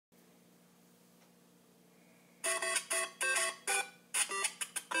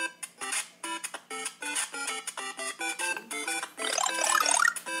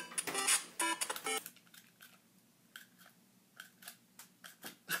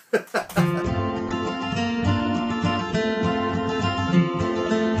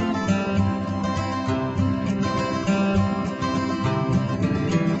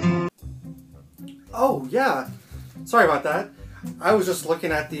Sorry about that. I was just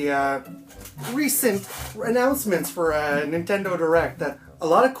looking at the recent announcements for Nintendo Direct. That a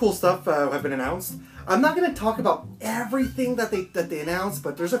lot of cool stuff have been announced. I'm not going to talk about everything that they announced,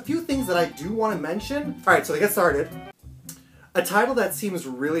 but there's a few things that I do want to mention. Alright, so to get started, a title that seems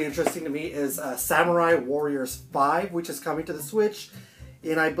really interesting to me is Samurai Warriors 5, which is coming to the Switch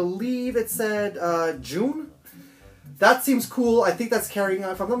in, I believe it said June. That seems cool. I think that's carrying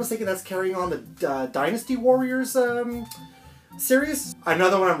on, if I'm not mistaken, that's carrying on the Dynasty Warriors series.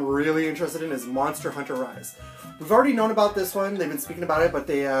 Another one I'm really interested in is Monster Hunter Rise. We've already known about this one. They've been speaking about it, but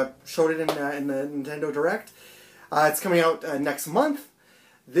they showed it in the Nintendo Direct. It's coming out next month.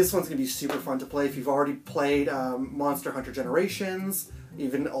 This one's going to be super fun to play if you've already played Monster Hunter Generations,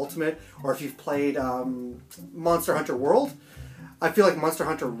 even Ultimate, or if you've played Monster Hunter World. I feel like Monster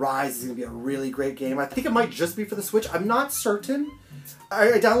Hunter Rise is going to be a really great game. I think it might just be for the Switch. I'm not certain. I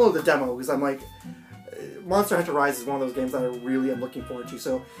downloaded the demo because I'm like, Monster Hunter Rise is one of those games that I really am looking forward to.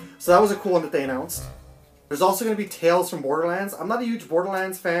 So that was a cool one that they announced. There's also going to be Tales from Borderlands. I'm not a huge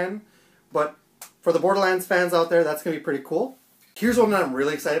Borderlands fan, but for the Borderlands fans out there, that's going to be pretty cool. Here's one that I'm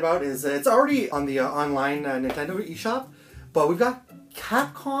really excited about. Is it's already on the online Nintendo eShop, but we've got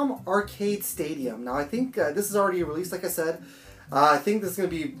Capcom Arcade Stadium. Now I think this is already released, like I said. I think this is going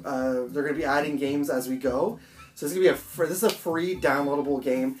to be, they're going to be adding games as we go. So this is going to be this is a free downloadable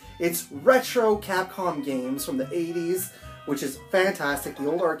game. It's retro Capcom games from the 80s, which is fantastic,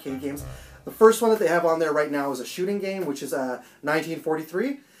 the old arcade games. The first one that they have on there right now is a shooting game, which is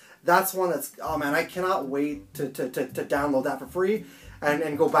 1943. That's one that's, oh man, I cannot wait to download that for free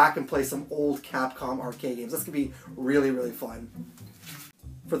and go back and play some old Capcom arcade games. That's going to be really, really fun.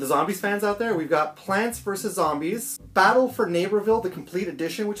 For the zombies fans out there, we've got Plants vs. Zombies, Battle for Neighborville, the complete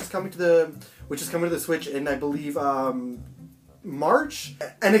edition, which is coming to the Switch in, I believe, March.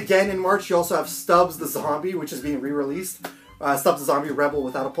 And again in March, you also have Stubbs the Zombie, which is being re-released. Stubbs the Zombie Rebel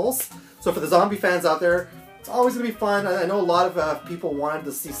Without a Pulse. So for the zombie fans out there, it's always going to be fun. I know a lot of people wanted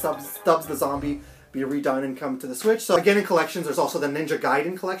to see Stubbs the Zombie be redone and come to the Switch. So again, in collections, there's also the Ninja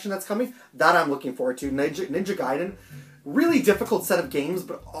Gaiden collection that's coming. That I'm looking forward to. Ninja Gaiden. Really difficult set of games,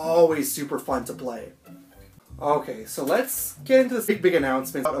 but always super fun to play. Okay, so let's get into this big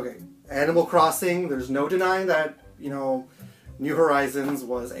announcement. Okay, Animal Crossing, there's no denying that, you know, New Horizons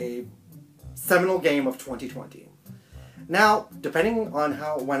was a seminal game of 2020. Now, depending on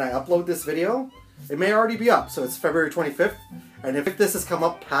when I upload this video, it may already be up, so it's February 25th, and if this has come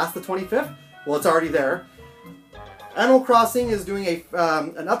up past the 25th, well, it's already there. Animal Crossing is doing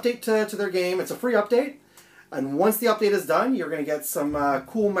an update to their game. It's a free update. And once the update is done, you're going to get some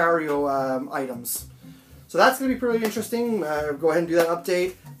cool Mario items. So that's going to be pretty interesting. Go ahead and do that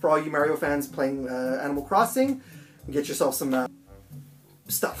update for all you Mario fans playing Animal Crossing. And get yourself some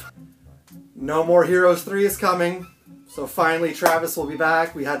stuff. No More Heroes 3 is coming. So finally, Travis will be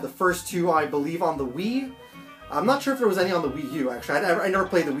back. We had the first two, I believe, on the Wii. I'm not sure if there was any on the Wii U, actually. I never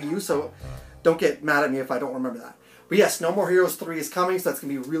played the Wii U, so don't get mad at me if I don't remember that. But yes, No More Heroes 3 is coming, so that's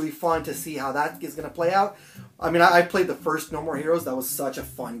going to be really fun to see how that is going to play out. I mean, I played the first No More Heroes. That was such a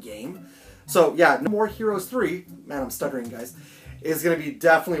fun game. So yeah, No More Heroes 3, man, I'm stuttering, guys, is going to be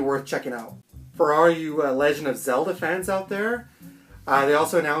definitely worth checking out. For all you Legend of Zelda fans out there, they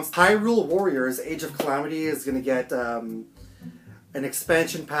also announced Hyrule Warriors Age of Calamity is going to get an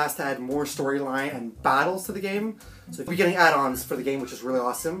expansion pass to add more storyline and battles to the game. So you'll be getting add-ons for the game, which is really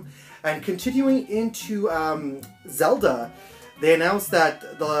awesome. And continuing into Zelda, they announced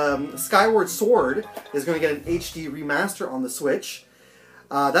that the Skyward Sword is going to get an HD remaster on the Switch.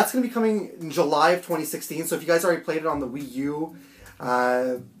 That's going to be coming in July of 2016, so if you guys already played it on the Wii U,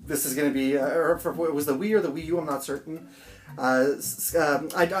 this is going to be, or if it was the Wii or the Wii U, I'm not certain.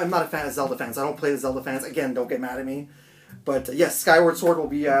 I'm not a fan of Zelda fans. I don't play the Zelda fans. Again, don't get mad at me. But yes, Skyward Sword will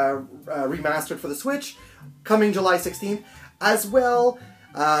be remastered for the Switch, coming July 16th. As well,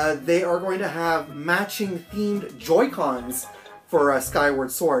 they are going to have matching themed Joy-Cons for Skyward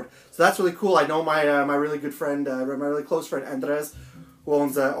Sword. So that's really cool. I know my really good friend, my really close friend Andres, who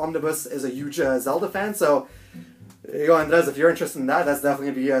owns Omnibus, is a huge Zelda fan. So, there you go, Andres, if you're interested in that, that's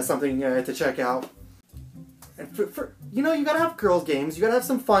definitely going to be something to check out. And for you know, you gotta have girls' games. You gotta have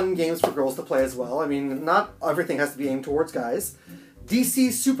some fun games for girls to play as well. I mean, not everything has to be aimed towards guys. DC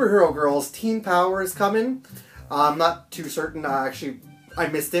Superhero Girls Teen Power is coming. I'm not too certain. Actually, I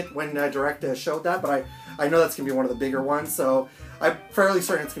missed it when Direct showed that, but I know that's going to be one of the bigger ones, so I'm fairly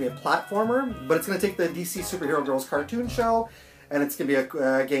certain it's going to be a platformer, but it's going to take the DC Superhero Girls cartoon show, and it's going to be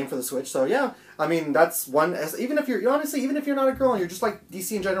a game for the Switch. So yeah, I mean, that's one, even if you're, honestly, even if you're not a girl and you're just like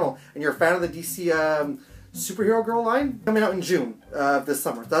DC in general, and you're a fan of the DC Superhero Girl line, coming out in June this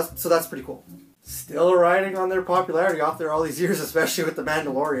summer. So that's pretty cool. Still riding on their popularity after all these years, especially with The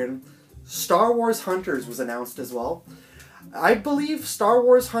Mandalorian. Star Wars Hunters was announced as well. I believe Star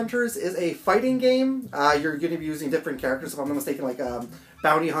Wars Hunters is a fighting game. You're going to be using different characters, if I'm not mistaken, like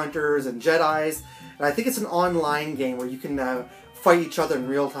bounty hunters and Jedis. And I think it's an online game where you can fight each other in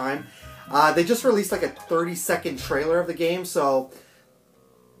real time. They just released like a 30-second trailer of the game, so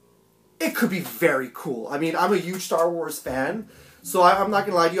it could be very cool. I mean, I'm a huge Star Wars fan, so I'm not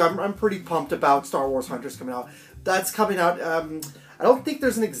going to lie to you. I'm pretty pumped about Star Wars Hunters coming out. That's coming out, I don't think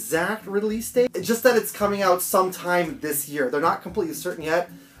there's an exact release date. It's just that it's coming out sometime this year. They're not completely certain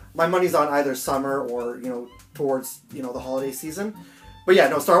yet. My money's on either summer or, towards, the holiday season. But yeah,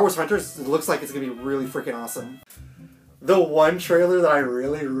 no, Star Wars Hunters, it looks like it's going to be really freaking awesome. The one trailer that I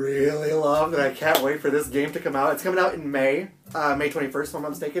really, really love, and I can't wait for this game to come out. It's coming out in May 21st, if I'm not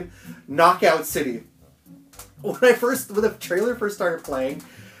mistaken. Knockout City. When the trailer first started playing,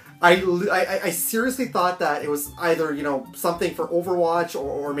 I seriously thought that it was either, something for Overwatch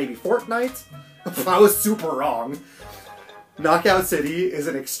or maybe Fortnite. I was super wrong. Knockout City is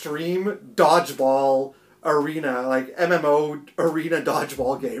an extreme dodgeball arena, like MMO arena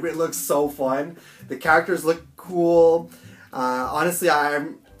dodgeball game. It looks so fun. The characters look cool. Honestly,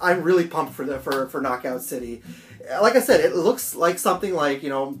 I'm really pumped for Knockout City. Like I said, it looks like something like,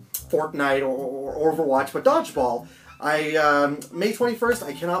 Fortnite or Overwatch, but dodgeball. May 21st,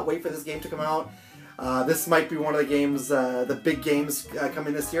 I cannot wait for this game to come out. This might be one of the games, the big games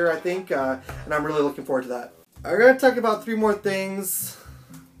coming this year, I think, and I'm really looking forward to that. I'm going to talk about 3 more things,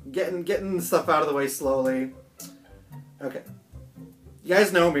 getting stuff out of the way slowly. Okay. You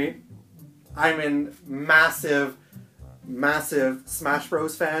guys know me. I'm a massive, massive Smash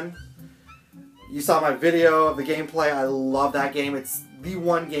Bros. Fan. You saw my video of the gameplay. I love that game. It's the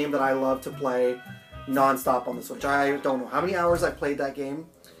one game that I love to play non-stop on the Switch. I don't know how many hours I played that game.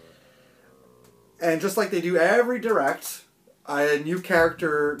 And just like they do every Direct, a new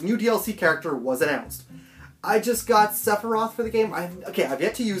DLC character was announced. I just got Sephiroth for the game. I've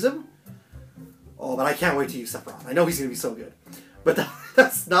yet to use him. Oh, but I can't wait to use Sephiroth. I know he's going to be so good. But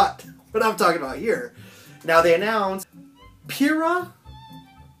that's not what I'm talking about here. Now they announced Pyrrha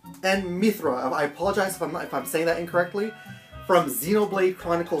and Mithra. I apologize if I'm saying that incorrectly. From Xenoblade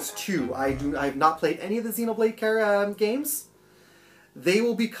Chronicles 2. I have not played any of the Xenoblade games. They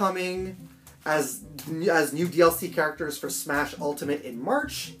will be coming as new DLC characters for Smash Ultimate in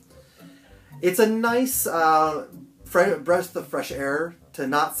March. It's a nice breath of fresh air to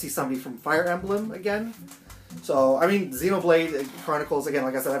not see somebody from Fire Emblem again. So, I mean, Xenoblade Chronicles, again,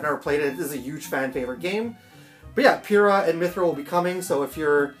 like I said, I've never played it. This is a huge fan favorite game. But yeah, Pyrrha and Mithra will be coming, so if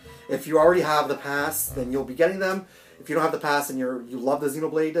you already have the pass, then you'll be getting them. If you don't have the pass and you love the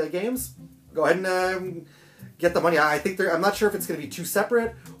Xenoblade games, go ahead and get the money. I'm not sure if it's going to be 2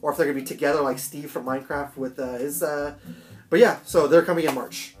 separate or if they're going to be together like Steve from Minecraft with his. But yeah, so they're coming in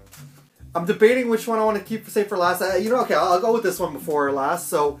March. I'm debating which one I want to save for last. Okay, I'll go with this one before last.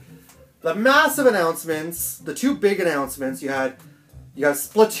 So the massive announcements, the 2 big announcements, you have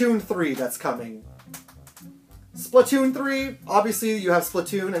Splatoon 3 that's coming. Splatoon 3, obviously you have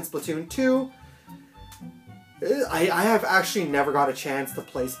Splatoon and Splatoon 2. I have actually never got a chance to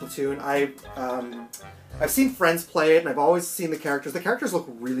play Splatoon. I've seen friends play it, and I've always seen the characters. The characters look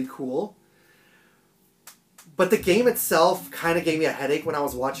really cool. But the game itself kind of gave me a headache when I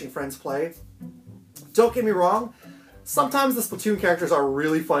was watching friends play. Don't get me wrong, sometimes the Splatoon characters are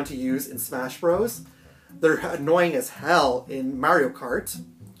really fun to use in Smash Bros. They're annoying as hell in Mario Kart.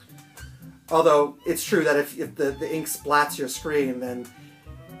 Although, it's true that if the ink splats your screen, then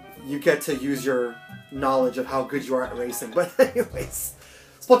you get to use your knowledge of how good you are at racing. But anyways,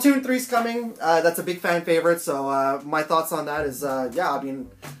 Splatoon 3's coming. That's a big fan favorite, so my thoughts on that is, yeah, I mean,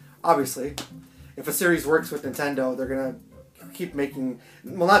 obviously, if a series works with Nintendo, they're going to keep making,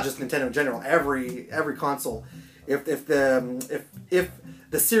 well, not just Nintendo in general, every console. If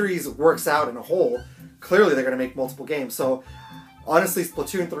the series works out in a whole, clearly they're going to make multiple games. So, honestly,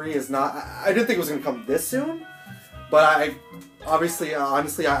 Splatoon 3 is not, I didn't think it was going to come this soon, but honestly,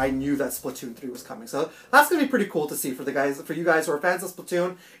 I knew that Splatoon 3 was coming. So that's going to be pretty cool to see for you guys who are fans of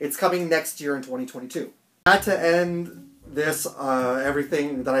Splatoon. It's coming next year in 2022. I had to end this,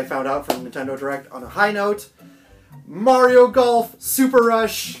 everything that I found out from Nintendo Direct on a high note. Mario Golf Super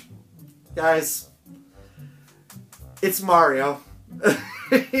Rush. Guys, it's Mario.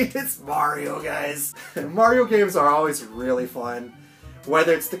 It's Mario, guys. Mario games are always really fun.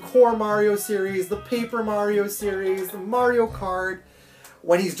 Whether it's the core Mario series, the Paper Mario series, the Mario Kart,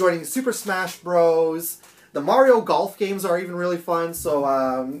 when he's joining Super Smash Bros. The Mario Golf games are even really fun,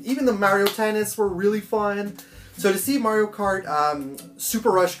 so even the Mario Tennis were really fun. So to see Mario Kart Super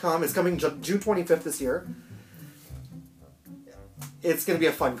Rush come, it's coming June 25th this year. It's going to be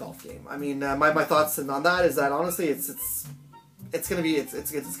a fun golf game. I mean, my thoughts on that is that honestly, it's going to be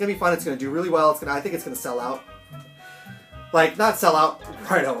fun. It's going to do really well. I think it's going to sell out. Like, not sell out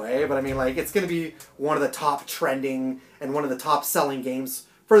right away, but I mean, like, it's going to be one of the top trending and one of the top selling games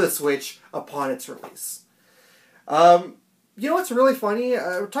for the Switch upon its release. You know what's really funny?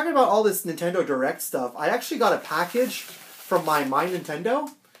 We're talking about all this Nintendo Direct stuff. I actually got a package from my Nintendo.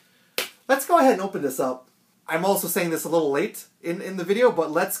 Let's go ahead and open this up. I'm also saying this a little late in the video,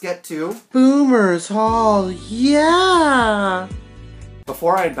 but let's get to Boomer's Haul. Yeah!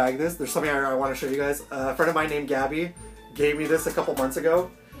 Before I unbag this, there's something I want to show you guys. A friend of mine named Gabby gave me this a couple months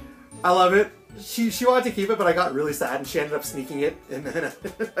ago. I love it. She wanted to keep it, but I got really sad and she ended up sneaking it in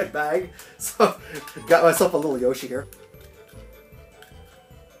my bag. So, got myself a little Yoshi here.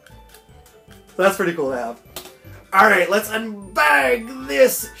 So that's pretty cool to have. Alright, let's unbag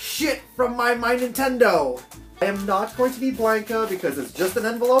this shit from my Nintendo. I am not going to need Blanca because it's just an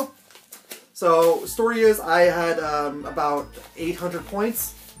envelope. So, story is I had about 800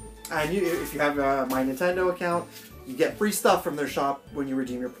 points. And if you have a My Nintendo account, you get free stuff from their shop when you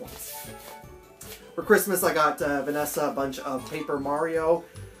redeem your points. For Christmas, I got Vanessa a bunch of Paper Mario,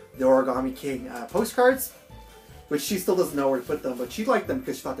 the Origami King postcards, which she still doesn't know where to put them, but she liked them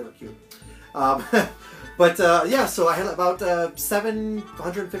because she thought they were cute. Yeah, so I had about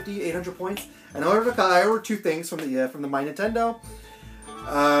 750, 800 points, and I ordered two things from the My Nintendo.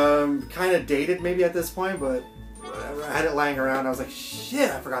 Kind of dated maybe at this point, but whatever. I had it lying around. I was like, shit,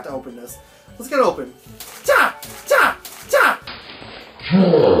 I forgot to open this. Let's get it open. Cha! Cha! Cha!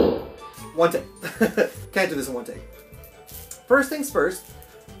 One take. Can't do this in one take. First things first,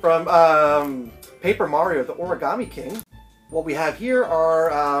 from Paper Mario, the Origami King. What we have here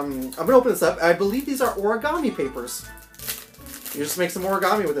are, I'm going to open this up. I believe these are origami papers. You just make some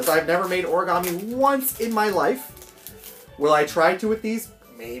origami with this. I've never made origami once in my life. Will I try to with these?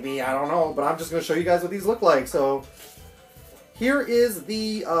 Maybe, I don't know. But I'm just going to show you guys what these look like. So, here is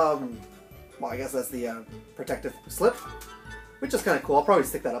the, well, I guess that's the protective slip, which is kind of cool. I'll probably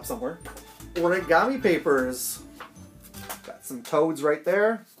stick that up somewhere. Origami papers. Got some toads right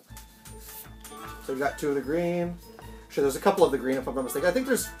there. So we got two of the green. Actually, there's a couple of the green if I'm not mistaken. I think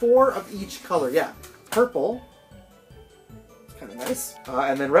there's 4 of each color. Yeah, purple. It's kind of nice.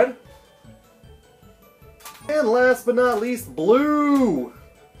 And then red. And last but not least, blue.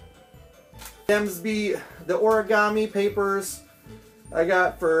 Demsby, the origami papers I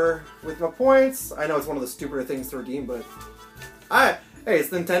got with my points. I know it's one of the stupider things to redeem, but hey, it's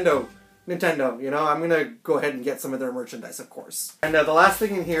Nintendo. Nintendo, you know, I'm gonna go ahead and get some of their merchandise, of course. And the last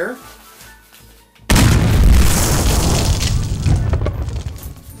thing in here,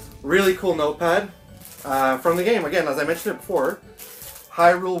 really cool notepad from the game. Again, as I mentioned it before,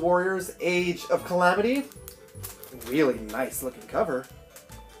 Hyrule Warriors Age of Calamity. Really nice looking cover.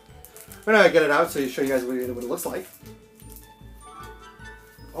 I'm gonna get it out so show you guys what it looks like.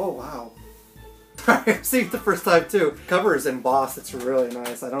 Oh wow. I've seen it the first time too. Cover is embossed. It's really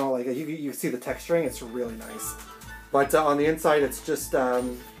nice. I don't know, like you see the texturing. It's really nice. But on the inside, it's just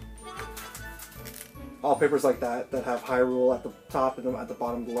all papers like that have Hyrule at the top and at the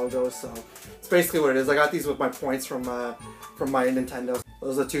bottom the logos. So it's basically what it is. I got these with my points from my Nintendo.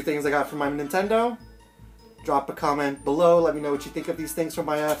 Those are the two things I got from my Nintendo. Drop a comment below. Let me know what you think of these things from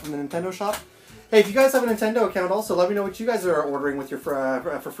the Nintendo shop. Hey, if you guys have a Nintendo account, also let me know what you guys are ordering with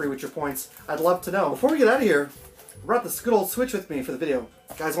for free with your points. I'd love to know. Before we get out of here, I brought this good old Switch with me for the video.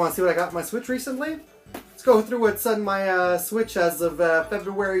 You guys want to see what I got on my Switch recently? Let's go through what's on my Switch as of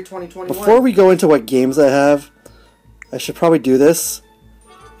February 2021. Before we go into what games I have, I should probably do this.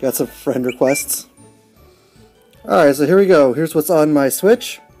 Got some friend requests. Alright, so here we go. Here's what's on my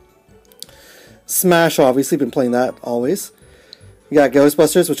Switch. Smash, obviously, been playing that always. We got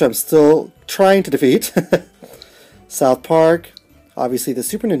Ghostbusters, which I'm still trying to defeat. South Park, obviously the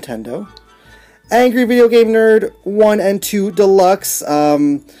Super Nintendo. Angry Video Game Nerd 1 and 2 Deluxe.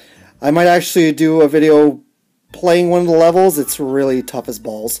 I might actually do a video playing one of the levels. It's really tough as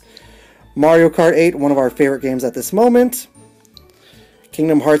balls. Mario Kart 8, one of our favorite games at this moment.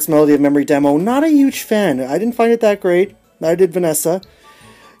 Kingdom Hearts Melody of Memory demo, not a huge fan. I didn't find it that great. Neither did Vanessa.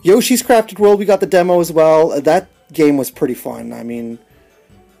 Yoshi's Crafted World, we got the demo as well. That game was pretty fun. I mean,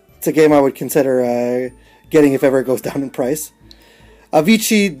 it's a game I would consider getting if ever it goes down in price.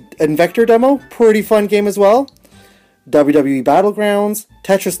 Avicii Invector demo, pretty fun game as well. WWE Battlegrounds,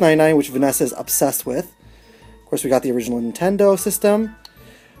 Tetris 99, which Vanessa is obsessed with. Of course, we got the original Nintendo system.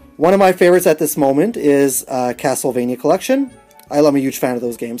 One of my favorites at this moment is Castlevania Collection. I'm a huge fan of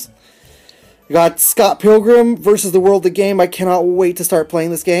those games. We got Scott Pilgrim versus the World, the game. I cannot wait to start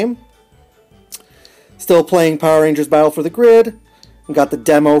playing this game. Still playing Power Rangers Battle for the Grid. We got the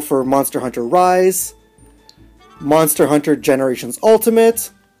demo for Monster Hunter Rise. Monster Hunter Generations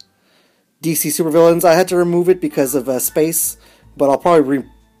Ultimate. DC Supervillains. I had to remove it because of space, but I'll probably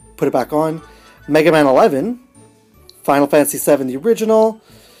put it back on. Mega Man 11. Final Fantasy VII, the original.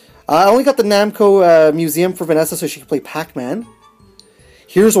 I only got the Namco Museum for Vanessa so she can play Pac-Man.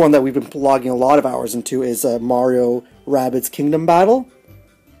 Here's one that we've been logging a lot of hours into is Mario Rabbids Kingdom Battle.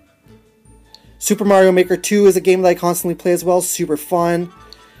 Super Mario Maker 2 is a game that I constantly play as well. Super fun.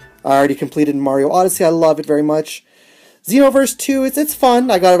 I already completed Mario Odyssey. I love it very much. Xenoverse 2, it's fun.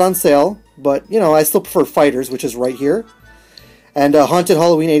 I got it on sale. But, you know, I still prefer Fighters, which is right here. And Haunted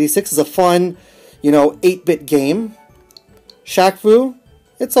Halloween 86 is a fun, you know, 8-bit game. Shaq Fu,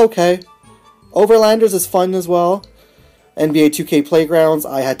 it's okay. Overlanders is fun as well. NBA 2K Playgrounds,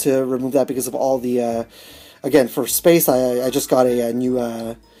 I had to remove that because of all the, again, for space, I just got a new,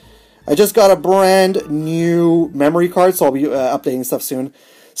 I just got a brand new memory card, so I'll be updating stuff soon.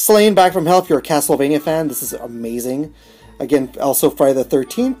 Slain Back from Hell, if you're a Castlevania fan, this is amazing. Again, also Friday the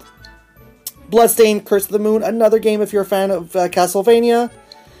 13th. Bloodstained, Curse of the Moon, another game if you're a fan of Castlevania.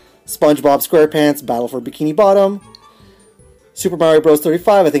 SpongeBob SquarePants, Battle for Bikini Bottom. Super Mario Bros.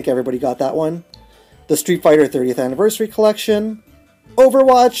 35, I think everybody got that one. The Street Fighter 30th Anniversary Collection.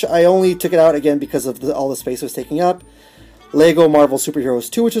 Overwatch, I only took it out again because of all the space it was taking up. Lego Marvel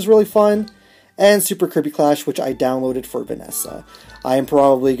Superheroes 2, which is really fun. And Super Kirby Clash, which I downloaded for Vanessa. I am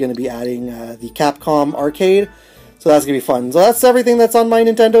probably going to be adding the Capcom Arcade, so that's going to be fun. So that's everything that's on my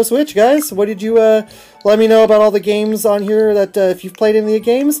Nintendo Switch, guys. What did you let me know about all the games on here, that if you've played any of the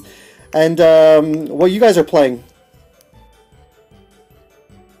games, and what you guys are playing.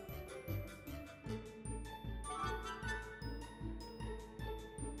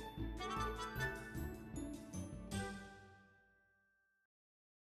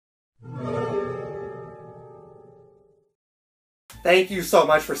 Thank you so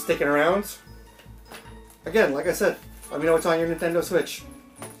much for sticking around. Again, like I said, let me know what's on your Nintendo Switch.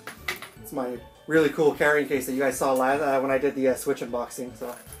 It's my really cool carrying case that you guys saw when I did the Switch unboxing.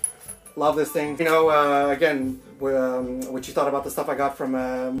 So, love this thing. You know, again, what you thought about the stuff I got from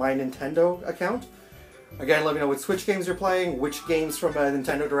my Nintendo account. Again, let me know what Switch games you're playing, which games from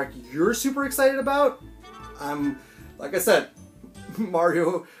Nintendo Direct you're super excited about. Like I said,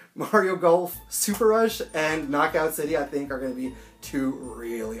 Mario Golf Super Rush and Knockout City, I think, are going to be two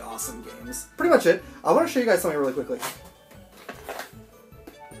really awesome games. Pretty much it. I want to show you guys something really quickly.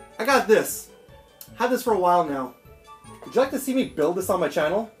 I got this. Had this for a while now. Would you like to see me build this on my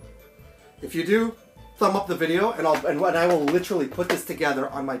channel? If you do, thumb up the video, and I will literally put this together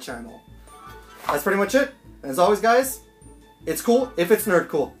on my channel. That's pretty much it. And as always, guys, it's cool if it's nerd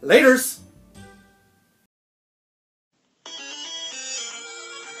cool. Laters!